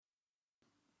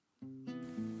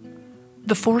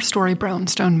The 4-story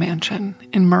brownstone mansion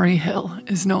in Murray Hill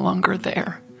is no longer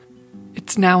there.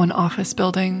 It's now an office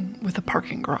building with a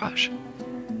parking garage.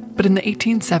 But in the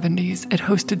 1870s, it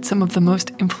hosted some of the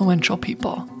most influential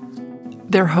people.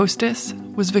 Their hostess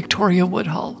was Victoria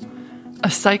Woodhull,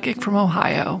 a psychic from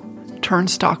Ohio, turned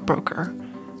stockbroker,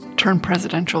 turned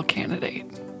presidential candidate.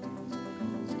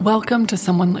 Welcome to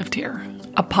Someone Lived Here,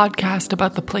 a podcast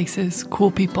about the places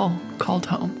cool people called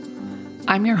home.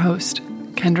 I'm your host,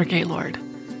 Kendra Gaylord.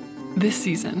 This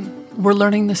season, we're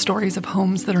learning the stories of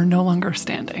homes that are no longer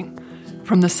standing,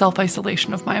 from the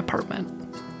self-isolation of my apartment.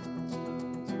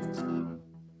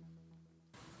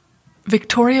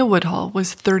 Victoria Woodhull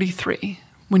was 33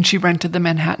 when she rented the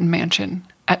Manhattan Mansion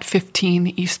at 15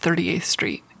 East 38th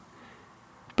Street.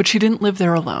 But she didn't live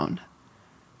there alone.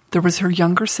 There was her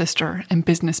younger sister and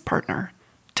business partner,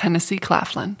 Tennessee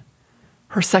Claflin,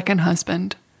 her second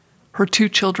husband, her 2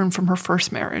 children from her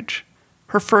first marriage,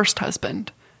 her first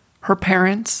husband, her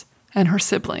parents and her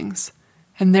siblings,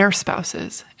 and their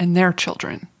spouses and their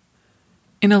children.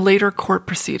 In a later court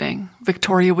proceeding,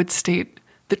 Victoria would state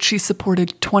that she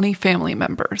supported 20 family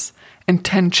members and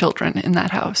 10 children in that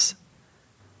house.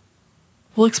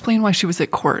 We'll explain why she was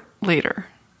at court later,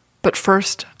 but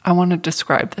first, I want to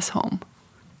describe this home.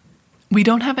 We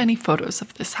don't have any photos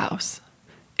of this house.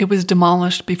 It was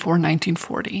demolished before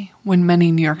 1940, when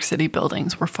many New York City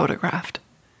buildings were photographed.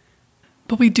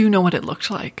 But we do know what it looked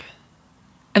like.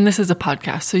 And this is a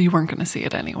podcast, so you weren't going to see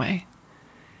it anyway.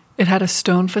 It had a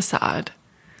stone facade,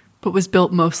 but was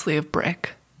built mostly of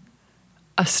brick.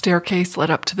 A staircase led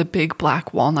up to the big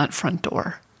black walnut front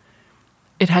door.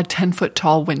 It had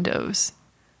 10-foot-tall windows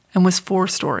and was 4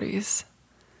 stories,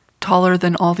 taller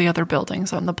than all the other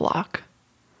buildings on the block.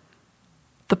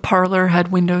 The parlor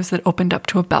had windows that opened up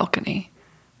to a balcony,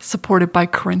 supported by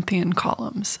Corinthian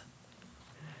columns.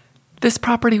 This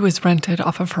property was rented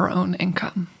off of her own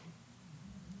income.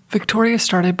 Victoria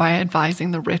started by advising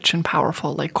the rich and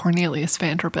powerful like Cornelius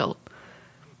Vanderbilt.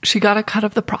 She got a cut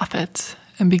of the profits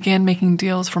and began making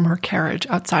deals from her carriage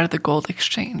outside of the gold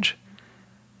exchange.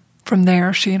 From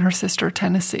there, she and her sister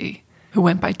Tennessee, who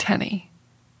went by Tenny,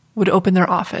 would open their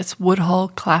office, Woodhull,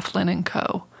 Claflin &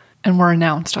 Co., and were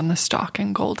announced on the Stock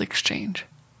and Gold Exchange.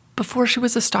 Before she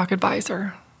was a stock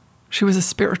advisor, she was a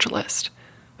spiritualist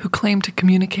who claimed to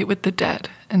communicate with the dead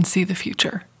and see the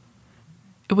future.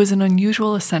 It was an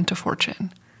unusual ascent to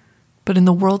fortune, but in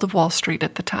the world of Wall Street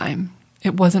at the time,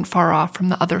 it wasn't far off from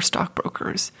the other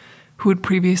stockbrokers who had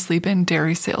previously been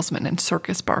dairy salesmen and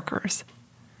circus barkers.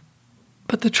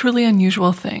 But the truly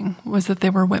unusual thing was that they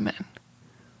were women.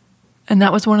 And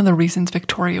that was one of the reasons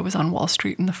Victoria was on Wall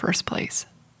Street in the first place.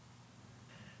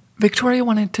 Victoria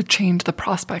wanted to change the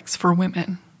prospects for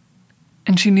women,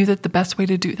 and she knew that the best way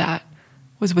to do that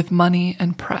was with money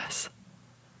and press.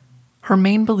 Her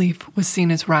main belief was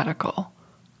seen as radical,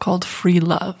 called free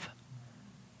love.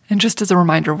 And just as a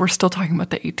reminder, we're still talking about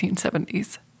the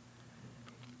 1870s.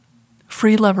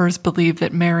 Free lovers believed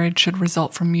that marriage should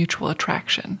result from mutual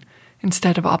attraction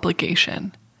instead of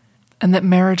obligation, and that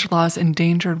marriage laws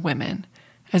endangered women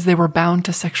as they were bound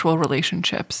to sexual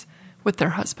relationships with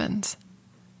their husbands.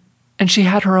 And she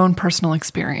had her own personal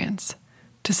experience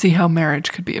to see how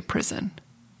marriage could be a prison.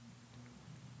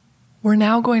 We're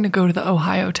now going to go to the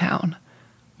Ohio town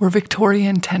where Victoria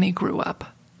and Tenny grew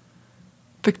up.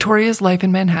 Victoria's life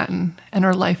in Manhattan and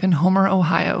her life in Homer,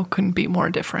 Ohio couldn't be more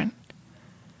different.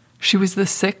 She was the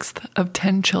 6th of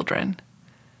 10 children.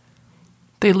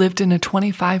 They lived in a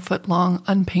 25-foot-long,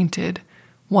 unpainted,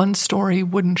 1-story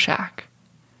wooden shack.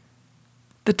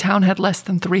 The town had less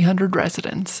than 300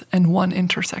 residents and 1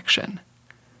 intersection.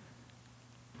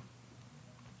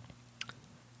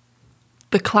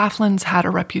 The Claflins had a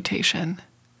reputation.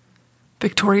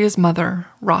 Victoria's mother,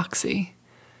 Roxy,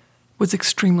 was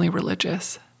extremely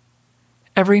religious.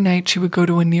 Every night she would go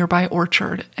to a nearby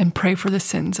orchard and pray for the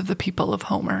sins of the people of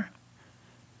Homer.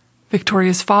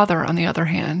 Victoria's father, on the other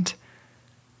hand,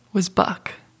 was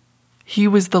Buck. He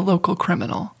was the local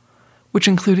criminal, which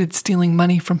included stealing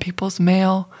money from people's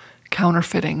mail,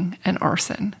 counterfeiting, and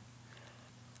arson.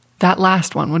 That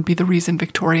last one would be the reason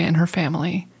Victoria and her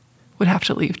family would have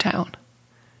to leave town.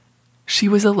 She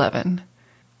was 11,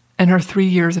 and her 3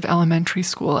 years of elementary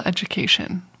school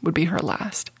education would be her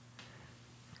last.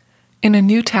 In a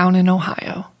new town in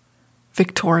Ohio,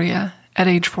 Victoria, at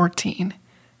age 14,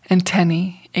 and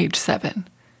Tenny, age 7,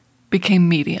 became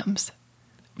mediums.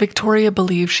 Victoria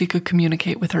believed she could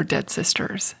communicate with her dead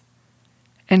sisters,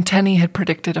 and Tenny had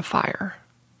predicted a fire.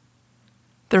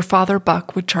 Their father,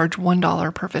 Buck, would charge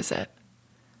 $1 per visit.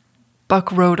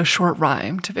 Buck wrote a short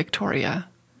rhyme to Victoria.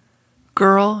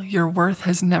 "Girl, your worth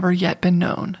has never yet been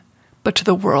known, but to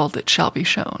the world it shall be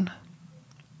shown."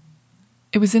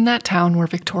 It was in that town where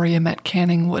Victoria met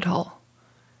Canning Woodhull.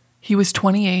 He was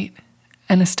 28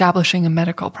 and establishing a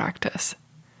medical practice.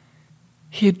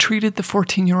 He had treated the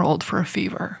 14-year-old for a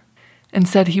fever and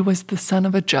said he was the son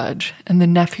of a judge and the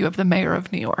nephew of the mayor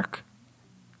of New York.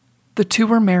 The two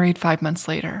were married 5 months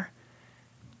later,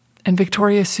 and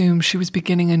Victoria assumed she was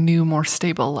beginning a new, more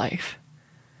stable life.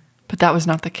 But that was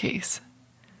not the case.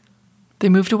 They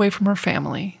moved away from her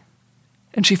family,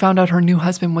 and she found out her new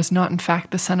husband was not in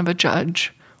fact the son of a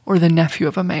judge or the nephew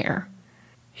of a mayor.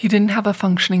 He didn't have a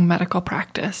functioning medical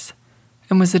practice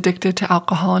and was addicted to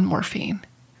alcohol and morphine,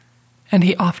 and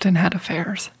he often had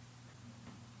affairs.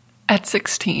 At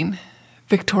 16,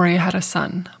 Victoria had a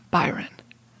son, Byron.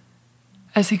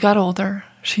 As he got older,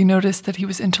 she noticed that he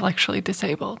was intellectually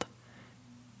disabled.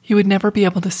 He would never be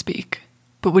able to speak,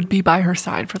 but would be by her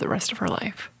side for the rest of her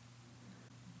life.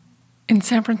 In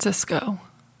San Francisco,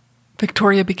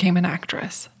 Victoria became an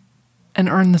actress and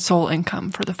earned the sole income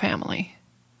for the family.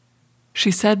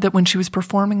 She said that when she was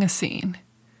performing a scene,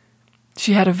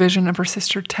 she had a vision of her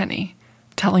sister Tenny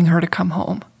telling her to come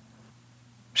home.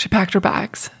 She packed her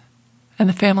bags, and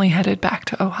the family headed back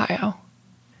to Ohio.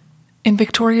 In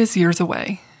Victoria's years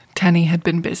away, Tenny had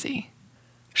been busy.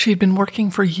 She had been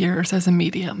working for years as a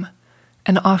medium,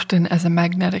 and often as a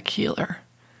magnetic healer.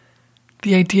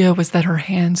 The idea was that her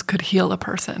hands could heal a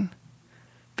person.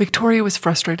 Victoria was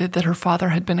frustrated that her father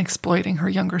had been exploiting her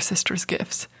younger sister's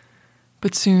gifts,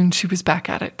 but soon she was back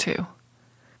at it too.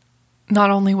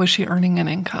 Not only was she earning an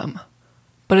income,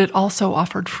 but it also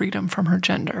offered freedom from her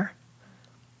gender.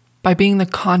 By being the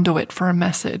conduit for a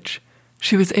message,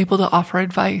 she was able to offer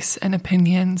advice and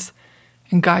opinions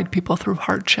and guide people through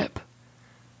hardship.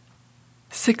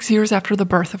 6 years after the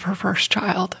birth of her first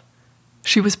child,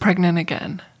 she was pregnant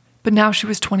again, but now she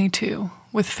was 22,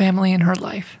 with family in her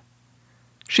life.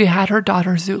 She had her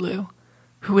daughter Zulu,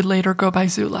 who would later go by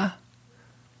Zula.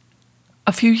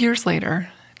 A few years later,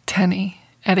 Tenny,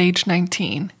 at age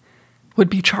 19, would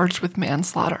be charged with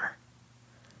manslaughter.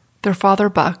 Their father,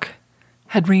 Buck,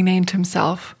 had renamed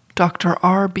himself Dr.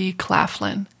 R.B.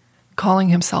 Claflin, calling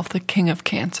himself the King of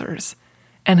Cancers,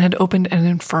 and had opened an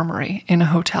infirmary in a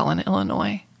hotel in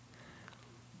Illinois.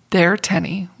 There,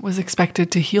 Tenny was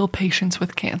expected to heal patients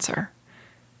with cancer.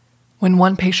 When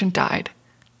one patient died,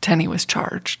 Tenny was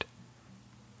charged.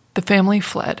 The family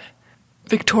fled.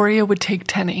 Victoria would take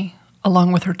Tenny,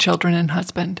 along with her children and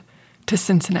husband, to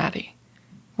Cincinnati,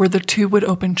 where the two would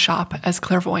open shop as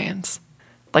clairvoyants,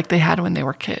 like they had when they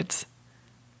were kids.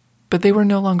 But they were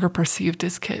no longer perceived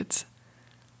as kids.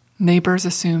 Neighbors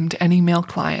assumed any male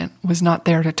client was not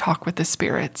there to talk with the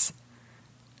spirits.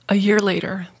 A year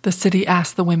later, the city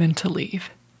asked the women to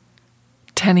leave.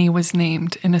 Tenny was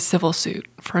named in a civil suit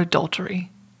for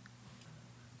adultery.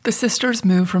 The sisters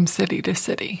moved from city to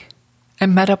city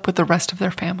and met up with the rest of their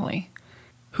family,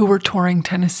 who were touring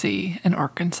Tennessee and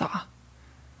Arkansas.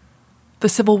 The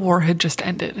Civil War had just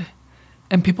ended,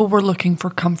 and people were looking for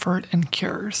comfort and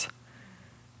cures.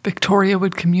 Victoria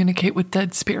would communicate with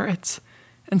dead spirits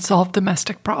and solve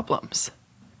domestic problems.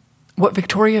 What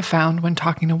Victoria found when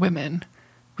talking to women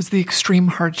was the extreme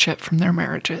hardship from their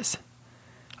marriages: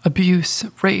 abuse,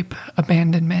 rape,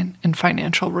 abandonment, and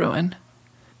financial ruin.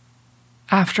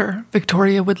 After,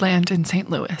 Victoria would land in St.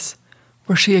 Louis,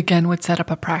 where she again would set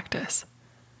up a practice.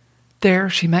 There,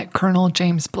 she met Colonel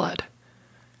James Blood.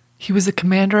 He was a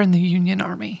commander in the Union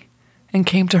Army and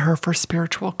came to her for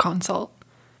spiritual consult.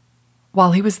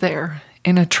 While he was there,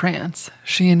 in a trance,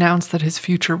 she announced that his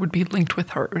future would be linked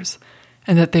with hers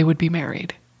and that they would be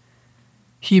married.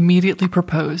 He immediately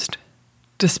proposed,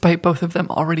 despite both of them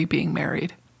already being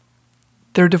married.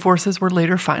 Their divorces were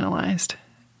later finalized.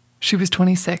 She was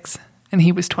 26 and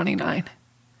he was 29.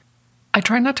 I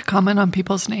try not to comment on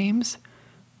people's names,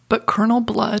 but Colonel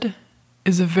Blood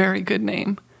is a very good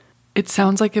name. It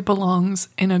sounds like it belongs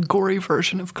in a gory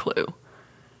version of Clue.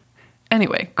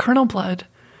 Anyway, Colonel Blood,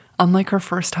 unlike her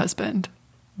first husband,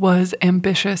 was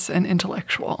ambitious and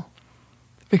intellectual.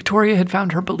 Victoria had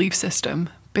found her belief system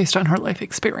based on her life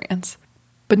experience,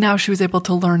 but now she was able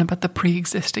to learn about the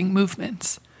pre-existing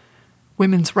movements,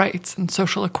 women's rights and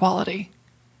social equality.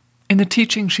 In the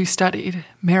teaching she studied,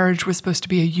 marriage was supposed to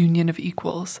be a union of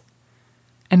equals,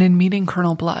 and in meeting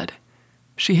Colonel Blood,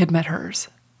 she had met hers.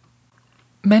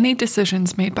 Many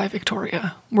decisions made by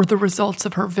Victoria were the results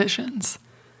of her visions,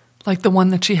 like the one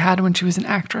that she had when she was an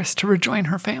actress to rejoin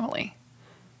her family.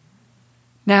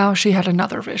 Now she had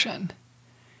another vision.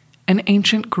 An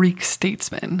ancient Greek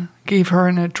statesman gave her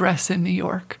an address in New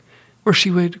York where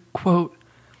she would, quote,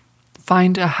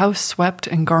 find a house swept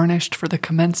and garnished for the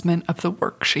commencement of the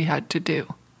work she had to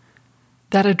do.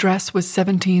 That address was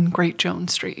 17 Great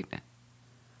Jones Street.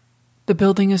 The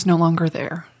building is no longer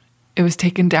there. It was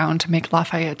taken down to make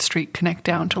Lafayette Street connect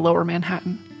down to Lower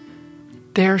Manhattan.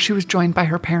 There she was joined by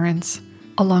her parents,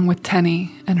 along with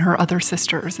Tenny and her other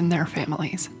sisters and their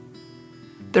families.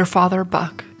 Their father,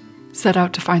 Buck, set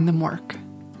out to find them work,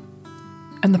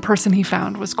 and the person he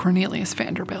found was Cornelius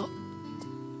Vanderbilt.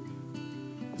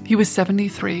 He was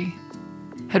 73,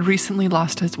 had recently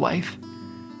lost his wife,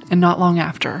 and not long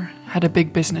after had a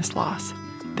big business loss,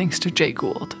 thanks to Jay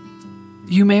Gould.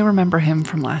 You may remember him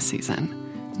from last season,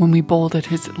 when we bowled at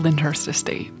his Lyndhurst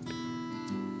estate.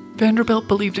 Vanderbilt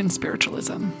believed in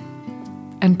spiritualism,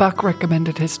 and Buck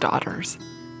recommended his daughters,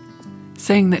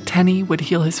 saying that Tenny would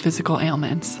heal his physical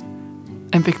ailments,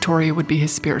 and Victoria would be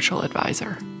his spiritual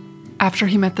advisor. After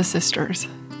he met the sisters,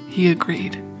 he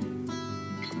agreed.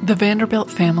 The Vanderbilt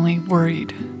family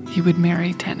worried he would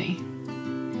marry Tenny,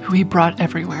 who he brought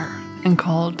everywhere and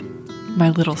called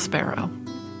my little sparrow.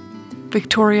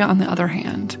 Victoria, on the other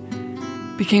hand,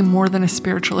 became more than a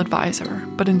spiritual advisor,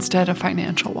 but instead a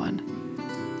financial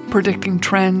one, predicting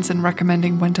trends and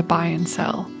recommending when to buy and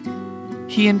sell.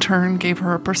 He in turn gave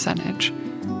her a percentage,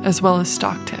 as well as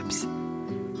stock tips.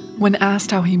 When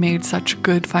asked how he made such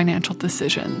good financial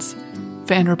decisions,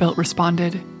 Vanderbilt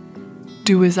responded,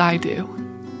 "Do as I do.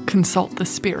 Consult the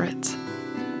spirits."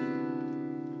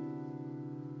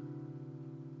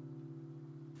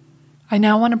 I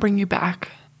now want to bring you back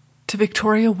to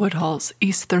Victoria Woodhull's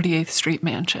East 38th Street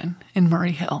mansion in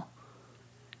Murray Hill.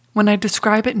 When I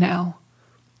describe it now,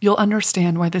 you'll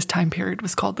understand why this time period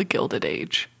was called the Gilded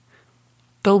Age.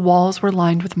 The walls were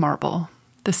lined with marble,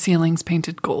 the ceilings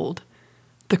painted gold,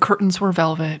 the curtains were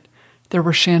velvet, there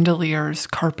were chandeliers,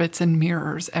 carpets, and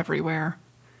mirrors everywhere.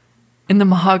 In the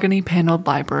mahogany-paneled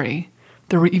library,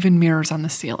 there were even mirrors on the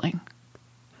ceiling.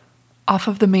 Off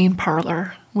of the main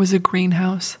parlor was a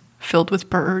greenhouse filled with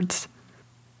birds.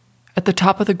 At the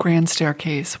top of the grand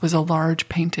staircase was a large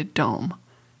painted dome.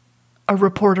 A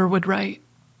reporter would write,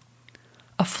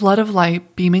 "A flood of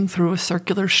light beaming through a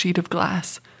circular sheet of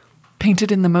glass,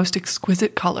 painted in the most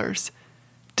exquisite colors,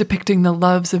 depicting the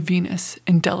loves of Venus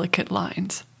in delicate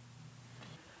lines."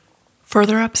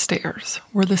 Further upstairs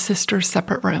were the sisters'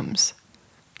 separate rooms.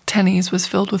 Tenny's was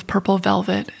filled with purple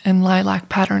velvet and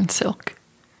lilac-patterned silk.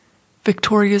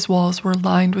 Victoria's walls were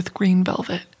lined with green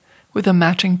velvet, with a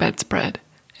matching bedspread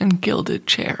and gilded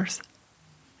chairs.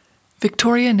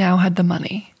 Victoria now had the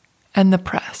money and the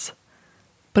press,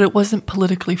 but it wasn't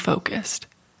politically focused.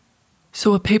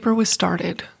 So a paper was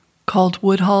started called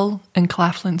Woodhull and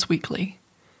Claflin's Weekly.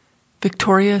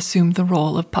 Victoria assumed the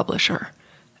role of publisher,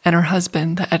 and her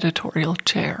husband the editorial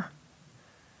chair.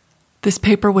 This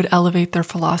paper would elevate their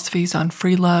philosophies on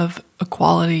free love,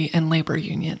 equality, and labor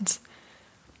unions,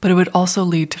 but it would also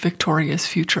lead to Victoria's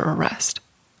future arrest.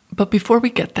 But before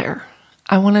we get there,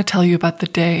 I want to tell you about the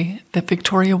day that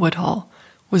Victoria Woodhull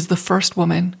was the first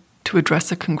woman to address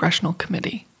a congressional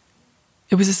committee.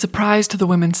 It was a surprise to the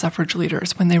women's suffrage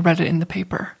leaders when they read it in the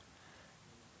paper,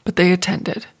 but they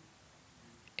attended.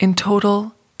 In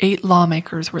total, 8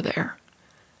 lawmakers were there,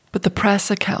 but the press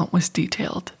account was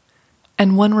detailed,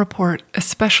 and one report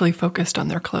especially focused on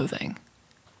their clothing.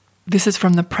 This is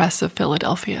from the Press of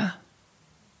Philadelphia.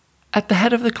 At the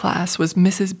head of the class was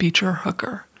Mrs. Beecher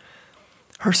Hooker,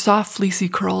 her soft fleecy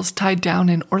curls tied down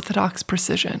in orthodox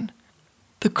precision,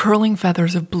 the curling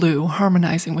feathers of blue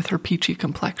harmonizing with her peachy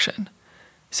complexion.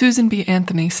 Susan B.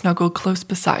 Anthony snuggled close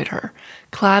beside her,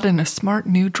 clad in a smart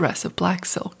new dress of black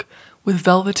silk with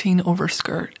velveteen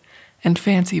overskirt and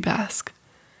fancy basque.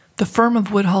 The firm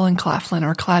of Woodhull and Claflin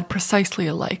are clad precisely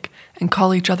alike and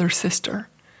call each other sister.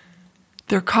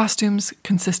 Their costumes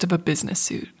consist of a business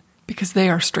suit, because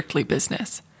they are strictly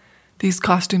business. These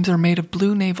costumes are made of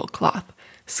blue naval cloth,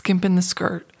 skimp in the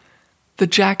skirt. The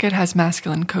jacket has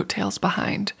masculine coattails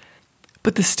behind,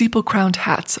 but the steeple-crowned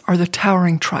hats are the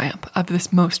towering triumph of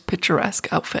this most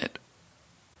picturesque outfit.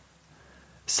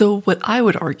 So what I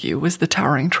would argue was the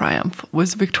towering triumph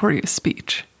was Victoria's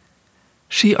speech.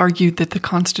 She argued that the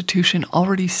Constitution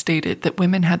already stated that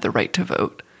women had the right to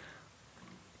vote.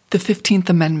 The 15th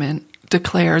Amendment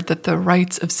declared that the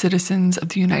rights of citizens of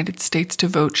the United States to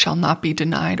vote shall not be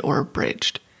denied or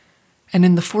abridged. And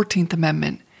in the 14th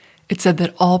Amendment, it said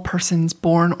that all persons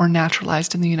born or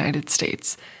naturalized in the United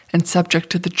States and subject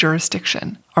to the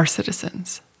jurisdiction are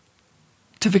citizens.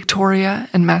 To Victoria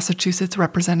and Massachusetts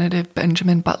Representative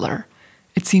Benjamin Butler,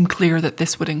 it seemed clear that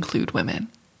this would include women.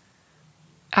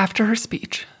 After her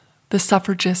speech, the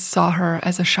suffragists saw her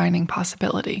as a shining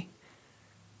possibility.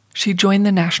 She joined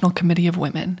the National Committee of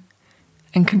Women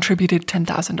and contributed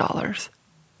 $10,000.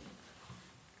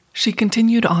 She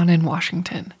continued on in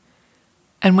Washington,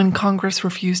 and when Congress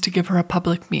refused to give her a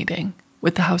public meeting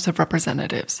with the House of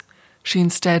Representatives, she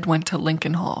instead went to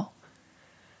Lincoln Hall.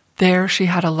 There she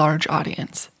had a large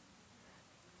audience.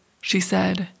 She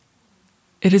said,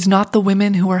 "It is not the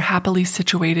women who are happily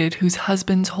situated, whose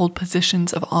husbands hold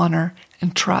positions of honor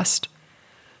and trust,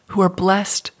 who are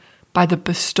blessed by the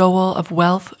bestowal of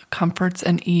wealth, comforts,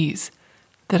 and ease,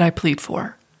 that I plead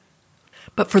for,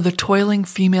 but for the toiling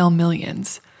female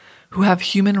millions who have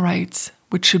human rights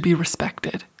which should be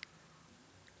respected."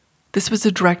 This was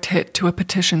a direct hit to a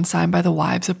petition signed by the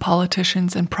wives of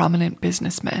politicians and prominent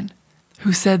businessmen,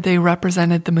 who said they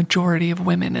represented the majority of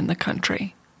women in the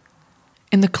country.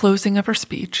 In the closing of her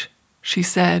speech, she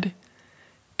said,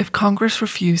 "If Congress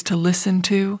refused to listen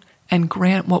to and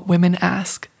grant what women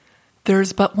ask, there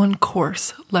is but one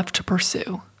course left to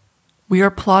pursue. We are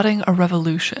plotting a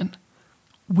revolution.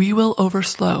 We will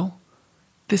overthrow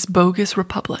this bogus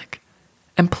republic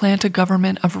and plant a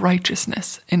government of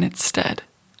righteousness in its stead."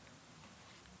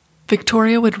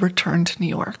 Victoria would return to New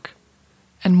York,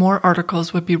 and more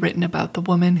articles would be written about the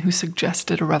woman who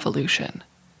suggested a revolution.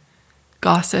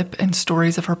 Gossip and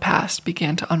stories of her past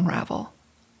began to unravel.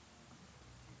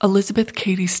 Elizabeth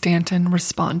Cady Stanton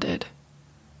responded,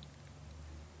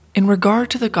 "In regard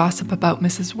to the gossip about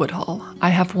Mrs. Woodhull, I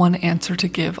have one answer to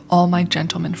give all my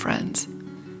gentlemen friends.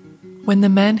 When the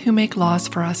men who make laws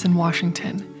for us in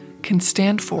Washington can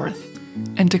stand forth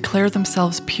and declare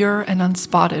themselves pure and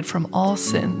unspotted from all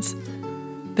sins,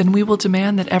 then we will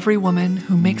demand that every woman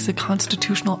who makes a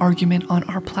constitutional argument on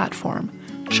our platform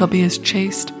shall be as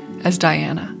chaste as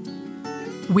Diana.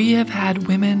 We have had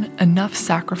women enough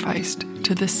sacrificed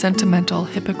to this sentimental,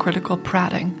 hypocritical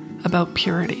prating about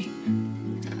purity.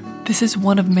 This is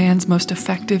one of man's most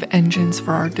effective engines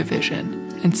for our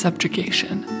division and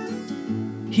subjugation.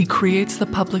 He creates the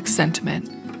public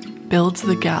sentiment, builds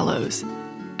the gallows,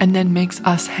 and then makes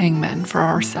us hangmen for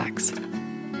our sex.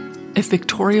 If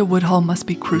Victoria Woodhull must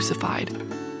be crucified,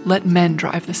 let men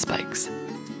drive the spikes."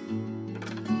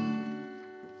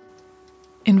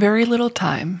 In very little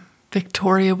time,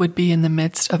 Victoria would be in the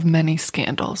midst of many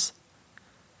scandals.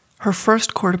 Her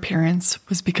first court appearance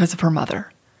was because of her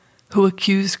mother, who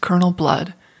accused Colonel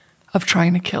Blood of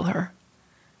trying to kill her.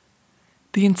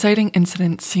 The inciting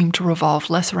incident seemed to revolve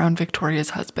less around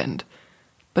Victoria's husband,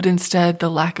 but instead the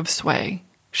lack of sway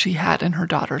she had in her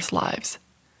daughters' lives.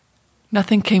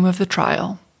 Nothing came of the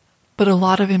trial, but a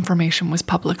lot of information was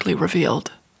publicly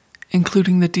revealed,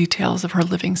 including the details of her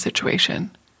living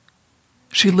situation.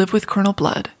 She lived with Colonel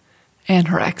Blood and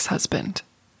her ex-husband.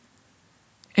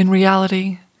 In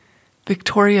reality,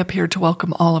 Victoria appeared to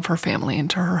welcome all of her family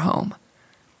into her home,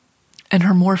 and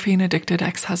her morphine-addicted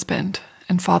ex-husband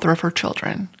and father of her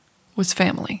children was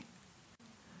family.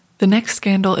 The next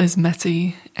scandal is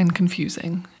messy and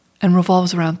confusing and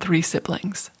revolves around 3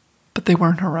 siblings, but they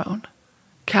weren't her own.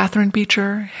 Catherine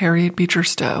Beecher, Harriet Beecher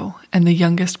Stowe, and the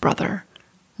youngest brother,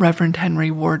 Reverend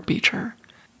Henry Ward Beecher.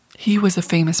 He was a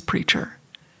famous preacher.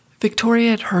 Victoria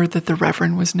had heard that the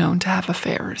Reverend was known to have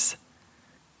affairs.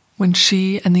 When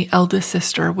she and the eldest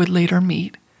sister would later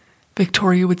meet,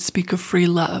 Victoria would speak of free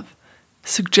love,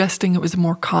 suggesting it was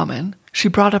more common. She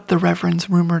brought up the Reverend's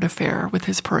rumored affair with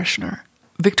his parishioner.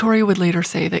 Victoria would later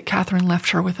say that Catherine left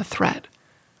her with a threat.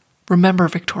 "Remember,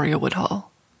 Victoria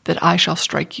Woodhull, that I shall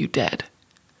strike you dead."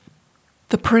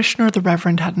 The parishioner the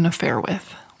Reverend had an affair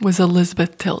with was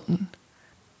Elizabeth Tilton.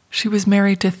 She was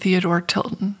married to Theodore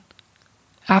Tilton.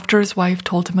 After his wife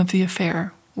told him of the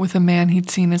affair with a man he'd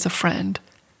seen as a friend,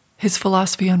 his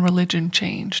philosophy on religion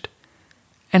changed,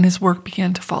 and his work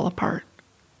began to fall apart.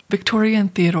 Victoria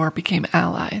and Theodore became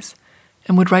allies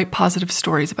and would write positive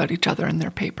stories about each other in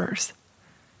their papers.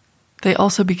 They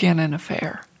also began an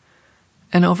affair,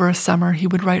 and over a summer he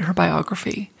would write her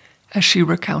biography as she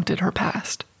recounted her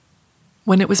past.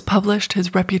 When it was published,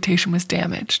 his reputation was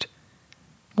damaged.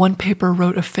 One paper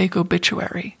wrote a fake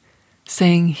obituary,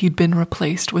 saying he'd been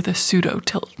replaced with a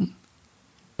pseudo-Tilton.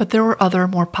 But there were other,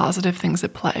 more positive things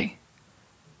at play.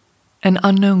 An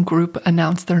unknown group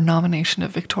announced their nomination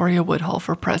of Victoria Woodhull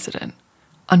for president,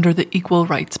 under the Equal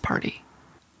Rights Party.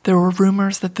 There were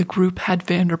rumors that the group had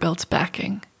Vanderbilt's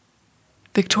backing.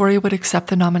 Victoria would accept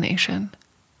the nomination.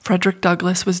 Frederick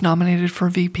Douglass was nominated for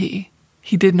VP.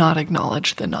 He did not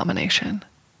acknowledge the nomination.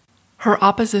 Her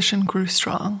opposition grew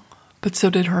strong, but so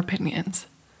did her opinions.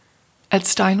 At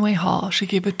Steinway Hall, she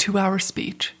gave a 2-hour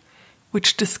speech,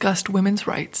 which discussed women's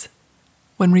rights.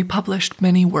 When republished,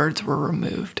 many words were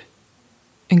removed,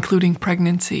 including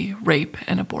pregnancy, rape,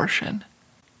 and abortion.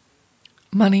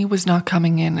 Money was not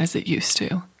coming in as it used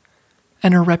to,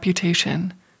 and her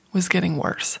reputation was getting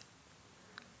worse.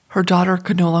 Her daughter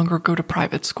could no longer go to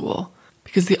private school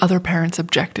because the other parents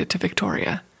objected to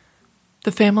Victoria.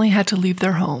 The family had to leave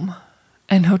their home,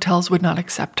 and hotels would not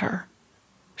accept her.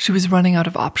 She was running out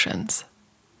of options.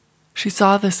 She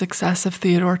saw the success of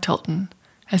Theodore Tilton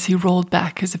as he rolled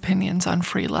back his opinions on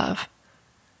free love.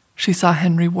 She saw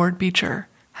Henry Ward Beecher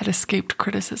had escaped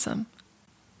criticism.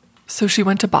 So she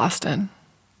went to Boston,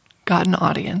 got an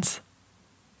audience,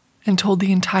 and told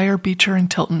the entire Beecher and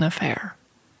Tilton affair.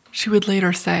 She would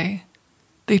later say,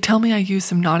 "They tell me I used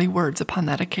some naughty words upon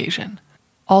that occasion.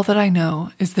 All that I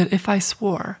know is that if I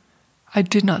swore, I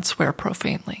did not swear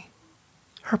profanely."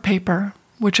 Her paper,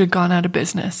 which had gone out of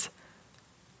business,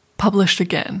 published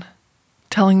again,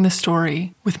 telling the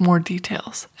story with more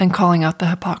details and calling out the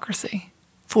hypocrisy.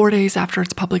 4 days after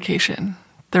its publication,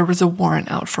 there was a warrant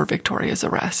out for Victoria's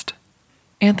arrest.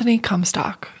 Anthony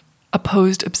Comstock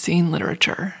opposed obscene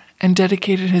literature and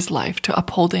dedicated his life to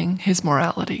upholding his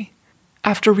morality.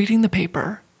 After reading the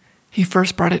paper, he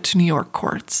first brought it to New York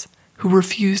courts, who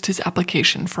refused his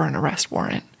application for an arrest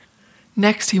warrant.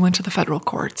 Next, he went to the federal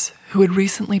courts, who had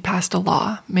recently passed a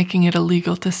law making it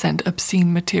illegal to send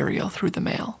obscene material through the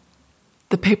mail.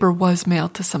 The paper was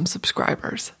mailed to some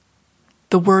subscribers.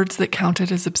 The words that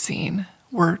counted as obscene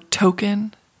were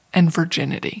token and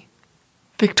virginity.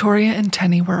 Victoria and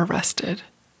Tenny were arrested.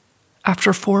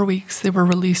 After 4 weeks, they were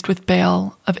released with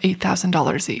bail of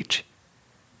 $8,000 each,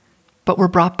 but were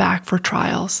brought back for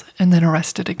trials and then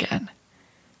arrested again,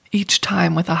 each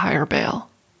time with a higher bail.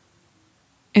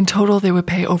 In total, they would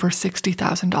pay over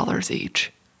 $60,000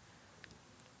 each.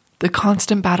 The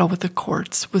constant battle with the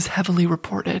courts was heavily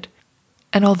reported,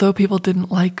 and although people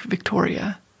didn't like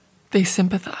Victoria, they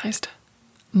sympathized.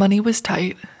 Money was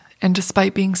tight, and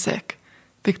despite being sick,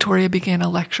 Victoria began a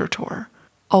lecture tour,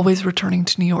 always returning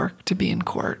to New York to be in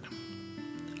court.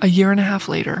 A year and a half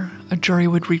later, a jury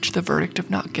would reach the verdict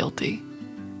of not guilty.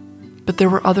 But there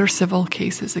were other civil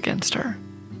cases against her.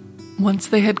 Once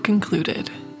they had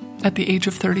concluded, at the age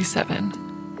of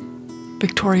 37,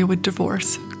 Victoria would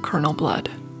divorce Colonel Blood.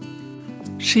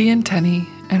 She and Tenny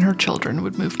and her children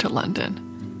would move to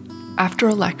London. After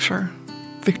a lecture,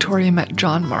 Victoria met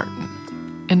John Martin,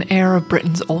 an heir of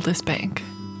Britain's oldest bank.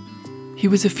 He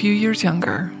was a few years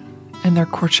younger, and their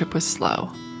courtship was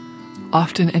slow,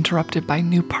 often interrupted by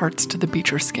new parts to the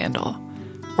Beecher scandal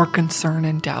or concern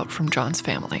and doubt from John's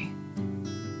family.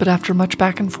 But after much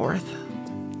back and forth,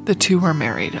 the two were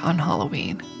married on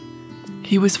Halloween.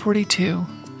 He was 42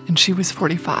 and she was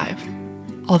 45,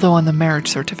 although on the marriage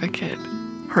certificate,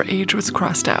 her age was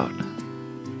crossed out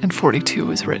and 42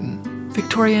 was written.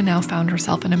 Victoria now found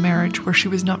herself in a marriage where she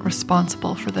was not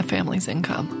responsible for the family's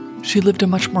income. She lived a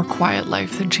much more quiet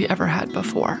life than she ever had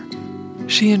before.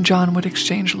 She and John would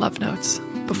exchange love notes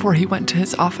before he went to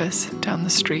his office down the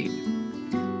street.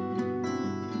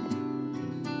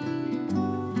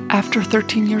 After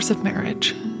 13 years of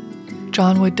marriage,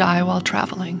 John would die while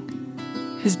traveling.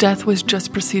 His death was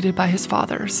just preceded by his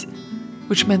father's,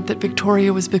 which meant that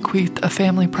Victoria was bequeathed a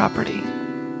family property,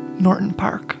 Norton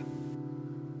Park.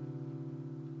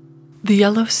 The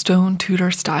yellow stone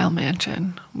Tudor-style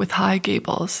mansion with high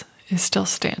gables is still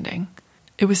standing.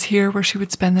 It was here where she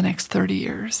would spend the next 30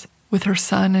 years, with her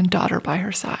son and daughter by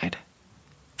her side.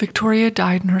 Victoria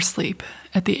died in her sleep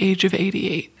at the age of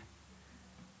 88.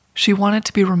 She wanted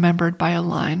to be remembered by a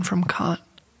line from Kant.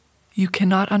 You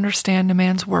cannot understand a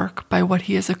man's work by what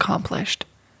he has accomplished,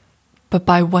 but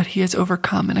by what he has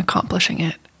overcome in accomplishing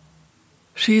it.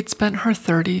 She had spent her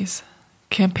 30s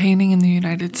campaigning in the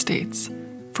United States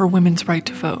for women's right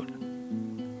to vote.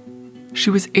 She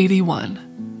was 81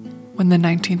 when the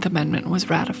 19th Amendment was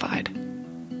ratified.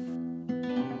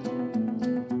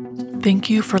 Thank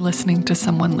you for listening to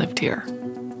Someone Lived Here.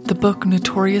 The book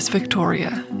Notorious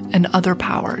Victoria and Other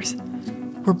Powers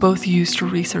were both used to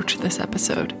research this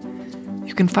episode.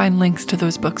 You can find links to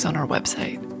those books on our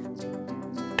website.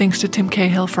 Thanks to Tim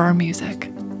Cahill for our music.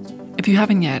 If you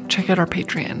haven't yet, check out our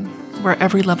Patreon, where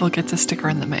every level gets a sticker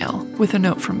in the mail with a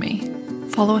note from me.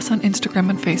 Follow us on Instagram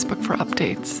and Facebook for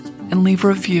updates, and leave a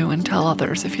review and tell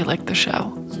others if you like the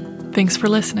show. Thanks for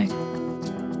listening.